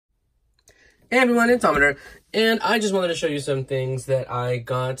Hey everyone, it's Ometer, and I just wanted to show you some things that I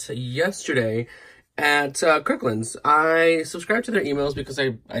got yesterday at Kirklands. I subscribed to their emails because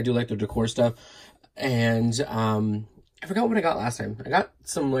I do like their decor stuff, and I forgot what I got last time. I got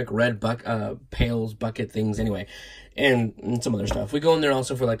some like red pails, bucket things anyway, and some other stuff. We go in there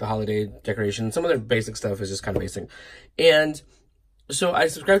also for like the holiday decoration. Some of their basic stuff is just kind of basic, and so I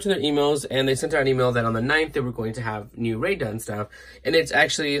subscribed to their emails, and they sent out an email that on the 9th, they were going to have new Rae Dunn stuff. And it's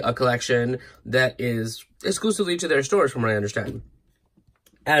actually a collection that is exclusively to their stores, from what I understand.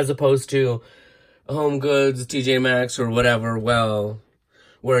 As opposed to Home Goods, TJ Maxx, or whatever, well,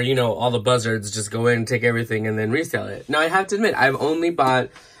 where, you know, all the buzzards just go in, take everything, and then resell it. Now, I have to admit,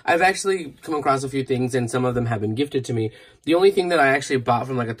 I've actually come across a few things, and some of them have been gifted to me. The only thing that I actually bought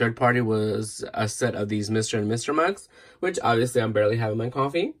from like a third party was a set of these Mr. and Mr. mugs, which obviously I'm barely having my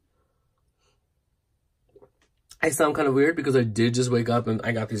coffee. I sound kind of weird because I did just wake up and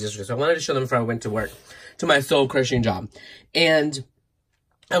I got these yesterday. So I wanted to show them before I went to work, to my soul-crushing job. And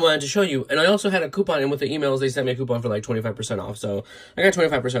I wanted to show you. And I also had a coupon in with the emails. They sent me a coupon for like 25% off. So I got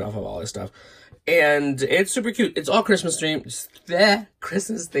 25% off of all this stuff. And it's super cute. It's all Christmas themed.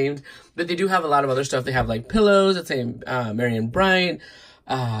 Christmas themed. But they do have a lot of other stuff. They have like pillows that say Merry and Bright,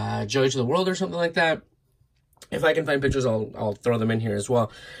 Joy to the World or something like that. If I can find pictures, I'll throw them in here as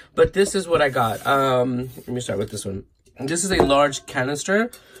well. But this is what I got. Let me start with this one. This is a large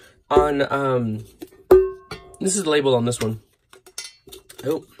canister on, this is the label on this one.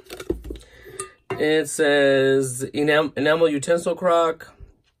 Oh. It says enamel utensil crock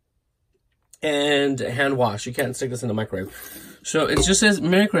and hand wash. You can't stick this in the microwave. So it just says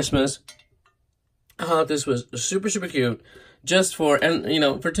Merry Christmas. I thought this was super, super cute. Just for, and you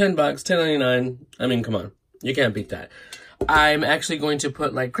know, for $10, $10.99. I mean, come on. You can't beat that. I'm actually going to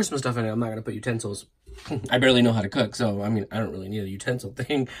put like Christmas stuff in it. I'm not going to put utensils. I barely know how to cook, so I mean, I don't really need a utensil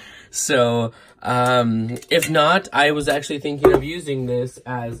thing. So, if not, I was actually thinking of using this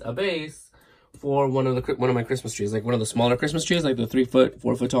as a base for one of my Christmas trees, like one of the smaller Christmas trees, like the 3-foot,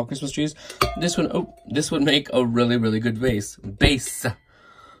 4-foot tall Christmas trees. This would make a really, really good base.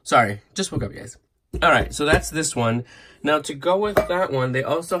 Sorry, just woke up, guys. All right, so that's this one. Now, to go with that one, they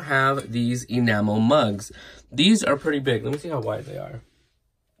also have these enamel mugs. These are pretty big. Let me see how wide they are.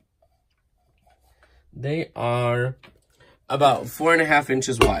 They are about 4.5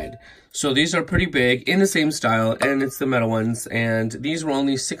 inches wide. So these are pretty big, in the same style, and it's the metal ones. And these were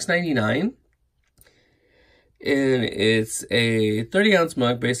only $6.99. And it's a 30-ounce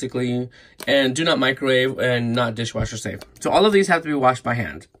mug, basically, and do not microwave and not dishwasher safe. So all of these have to be washed by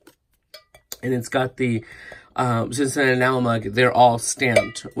hand. And it's got the, since it's an enamel mug, they're all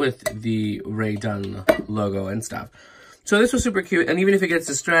stamped with the Rae Dunn logo and stuff. So this was super cute. And even if it gets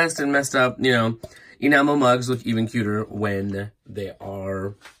distressed and messed up, you know, enamel mugs look even cuter when they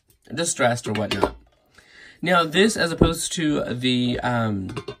are distressed or whatnot. Now this, as opposed to the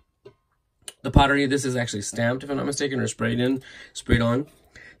pottery, this is actually stamped, if I'm not mistaken, or sprayed on.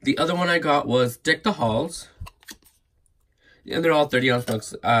 The other one I got was Deck the Halls. And they're all 30-ounce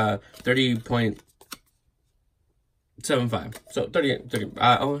mugs, 30.75. So 30,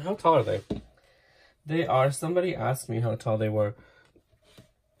 oh, how tall are they? They are, somebody asked me how tall they were.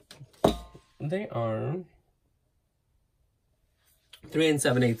 They are 3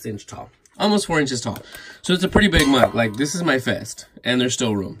 7/8 inch tall. Almost 4 inches tall. So it's a pretty big mug. Like, this is my fist. And there's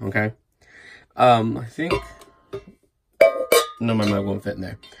still room, okay? I think, no, my mug won't fit in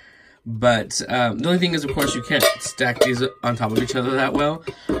there. But the only thing is, of course, you can't stack these on top of each other that well.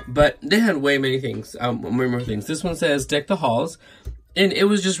 But they had way more things. This one says Deck the Halls. And it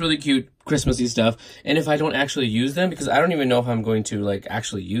was just really cute Christmassy stuff. And if I don't actually use them, because I don't even know if I'm going to, like,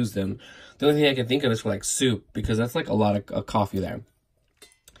 actually use them, the only thing I can think of is for, like, soup. Because that's, like, a lot of coffee there.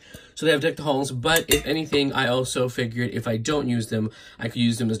 So they have Deck the Halls. But if anything, I also figured if I don't use them, I could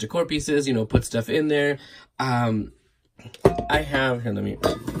use them as decor pieces. You know, put stuff in there. I have, here, let me...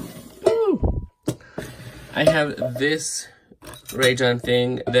 I have this Rae Dunn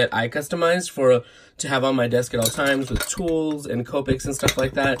thing that I customized to have on my desk at all times with tools and Copics and stuff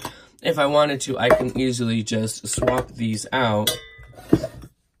like that. If I wanted to, I can easily just swap these out.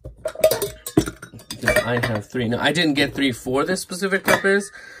 Because I have 3. Now, I didn't get 3 for this specific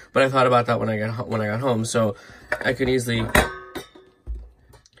purpose, but I thought about that when I got home. So I could easily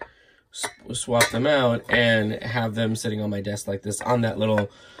swap them out and have them sitting on my desk like this on the little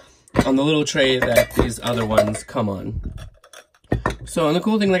tray that these other ones come on. So, and the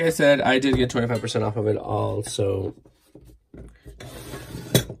cool thing, like I said, I did get 25% off of it all, so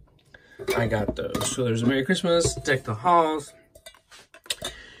I got those. So there's a Merry Christmas, Deck the Halls,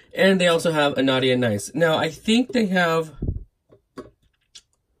 and they also have a Naughty and Nice. Now, I think they have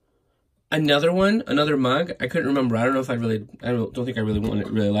another one, another mug. I couldn't remember. I don't know if I don't think I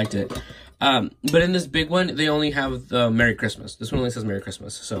really liked it. But in this big one, they only have the Merry Christmas. This one only says Merry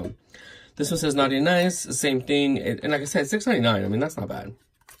Christmas. So this one says Naughty and Nice, same thing. And like I said, $6.99. I mean, that's not bad.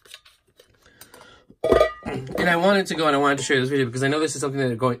 And I wanted to go and I wanted to share this video because I know this is something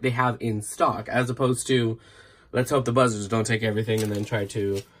that they have in stock, as opposed to, let's hope the buzzers don't take everything and then try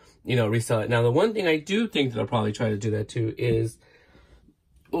to, you know, resell it. Now, the one thing I do think that I'll probably try to do that too is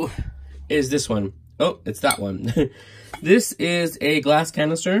this one. Oh, it's that one. This is a glass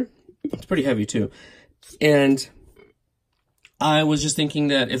canister. It's pretty heavy too. And I was just thinking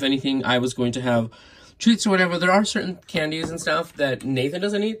that if anything, I was going to have treats or whatever. There are certain candies and stuff that Nathan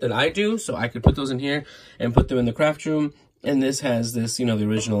doesn't eat that I do, so I could put those in here and put them in the craft room. And this has this, you know, the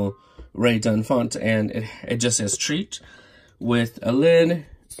original Rae Dunn font, and it just says treat with a lid.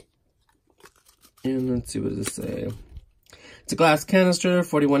 And let's see, what does this say? It's a glass canister,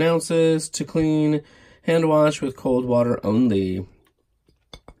 41 ounces, to clean, hand wash with cold water only.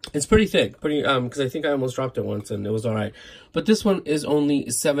 It's pretty thick, because I think I almost dropped it once and it was all right. But this one is only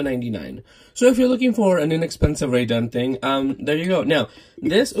 $7.99. So if you're looking for an inexpensive Rae Dunn thing, there you go. Now,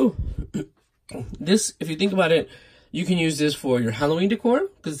 this, this, if you think about it, you can use this for your Halloween decor,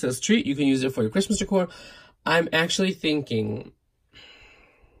 because it says treat. You can use it for your Christmas decor. I'm actually thinking,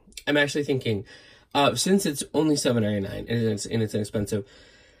 since it's only $7.99 and it's inexpensive,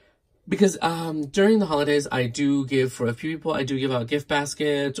 because during the holidays, I do give, for a few people, I do give out gift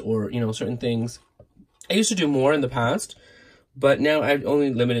baskets or, you know, certain things. I used to do more in the past, but now I've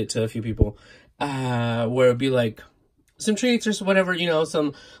only limited it to a few people, where it'd be like some treats or whatever, you know,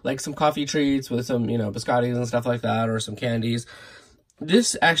 some coffee treats with some, you know, biscottis and stuff like that, or some candies.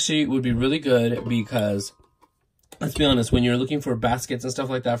 This actually would be really good because, let's be honest, when you're looking for baskets and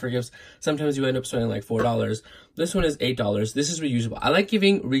stuff like that for gifts, sometimes you end up spending like $4. This one is $8. This is reusable. I like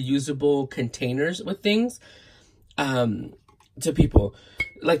giving reusable containers with things to people.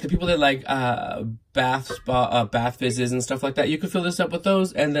 Like the people that like bath fizzes and stuff like that. You could fill this up with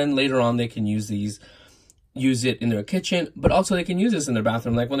those, and then later on they can use it in their kitchen, but also they can use this in their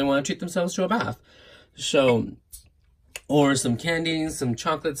bathroom, like when they want to treat themselves to a bath. So, or some candies, some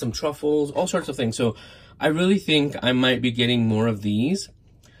chocolates, some truffles, all sorts of things. So I really think I might be getting more of these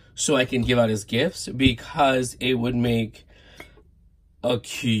so I can give out as gifts, because it would make a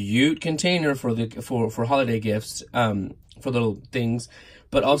cute container for holiday gifts, for little things,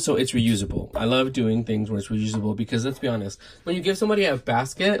 but also it's reusable. I love doing things where it's reusable, because let's be honest, when you give somebody a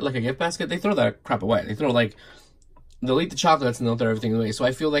basket, like a gift basket, they throw that crap away. They'll eat the chocolates and they'll throw everything away. So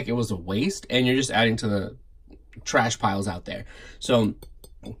I feel like it was a waste, and you're just adding to the trash piles out there. So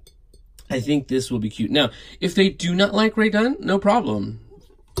I think this will be cute. Now, if they do not like Rae Dunn, no problem.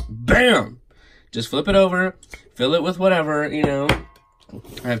 Bam! Just flip it over, fill it with whatever, you know.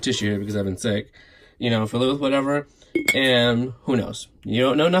 I have tissue here because I've been sick. You know, fill it with whatever, and who knows? You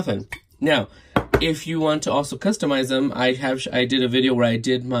don't know nothing. Now, if you want to also customize them, I did a video where I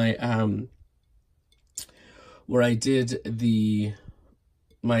did my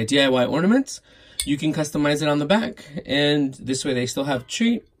my DIY ornaments. You can customize it on the back, and this way they still have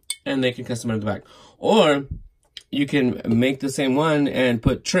treat, and they can customize the back. Or you can make the same one and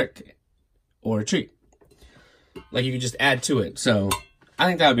put trick or treat. Like, you can just add to it. So I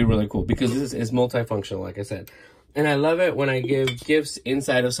think that would be really cool, because this is multifunctional, like I said. And I love it when I give gifts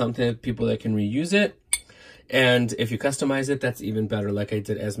inside of something, people that can reuse it. And if you customize it, that's even better, like I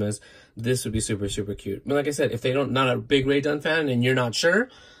did Esma's. This would be super, super cute. But like I said, if they not a big Rae Dunn fan and you're not sure,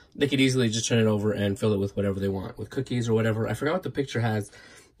 they could easily just turn it over and fill it with whatever they want, with cookies or whatever. I forgot what the picture has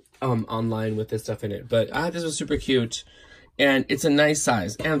online with this stuff in it, but this was super cute, and it's a nice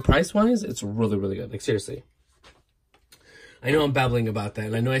size, and price-wise, it's really, really good. Like, seriously. I know I'm babbling about that,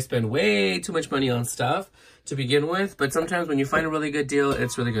 and I know I spend way too much money on stuff to begin with, but sometimes when you find a really good deal,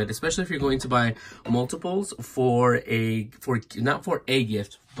 it's really good, especially if you're going to buy multiples not for a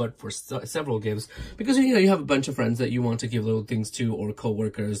gift, but for several gifts, because, you know, you have a bunch of friends that you want to give little things to, or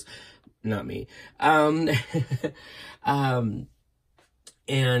coworkers, not me, and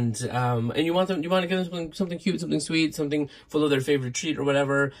you want to give them something cute, something sweet, something full of their favorite treat or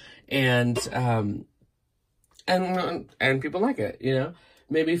whatever, and people like it, you know.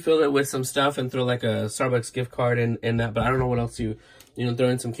 Maybe fill it with some stuff and throw like a Starbucks gift card in that, but I don't know what else you know, throw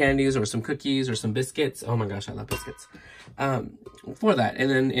in some candies or some cookies or some biscuits. Oh my gosh, I love biscuits. For that, and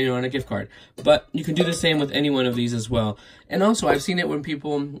then, you know, on a gift card. But you can do the same with any one of these as well. And also, I've seen it when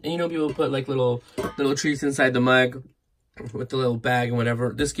people, you know, people put like little treats inside the mug with the little bag and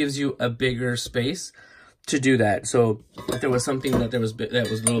whatever. This gives you a bigger space to do that. So if there was something that was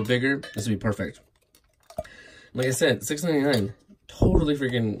a little bigger, this would be perfect. Like I said, $6.99. totally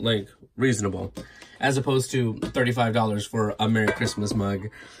freaking, like, reasonable. As opposed to $35 for a Merry Christmas mug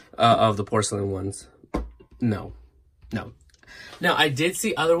of the porcelain ones. No. No. Now, I did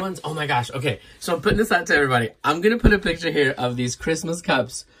see other ones. Oh my gosh. Okay, so I'm putting this out to everybody. I'm going to put a picture here of these Christmas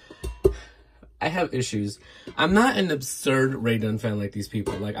cups. I have issues. I'm not an absurd Rae Dunn fan like these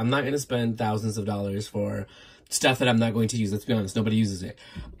people. Like, I'm not going to spend thousands of dollars for stuff that I'm not going to use. Let's be honest. Nobody uses it.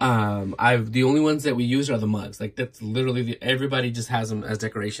 The only ones that we use are the mugs. Like, that's literally, everybody just has them as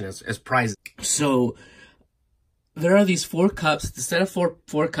decoration, as prizes. So, there are these 4 cups, the set of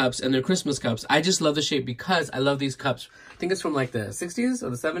four cups, and they're Christmas cups. I just love the shape because I love these cups. I think it's from like the 60s or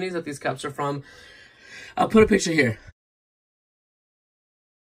the 70s that these cups are from. I'll put a picture here.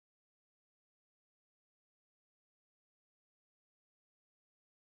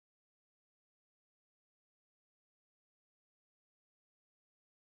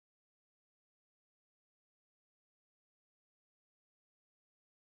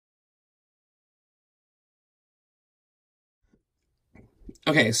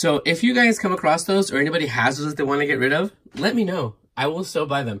 Okay, so if you guys come across those or anybody has those that they want to get rid of, let me know. I will still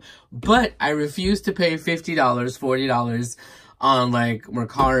buy them. But I refuse to pay $50, $40 on like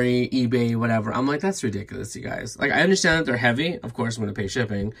Mercari, eBay, whatever. I'm like, that's ridiculous, you guys. Like, I understand that they're heavy. Of course, I'm going to pay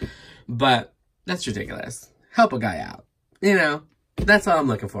shipping. But that's ridiculous. Help a guy out. You know, that's all I'm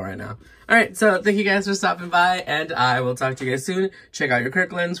looking for right now. All right, so thank you guys for stopping by, and I will talk to you guys soon. Check out your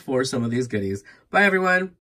Kirklands for some of these goodies. Bye, everyone.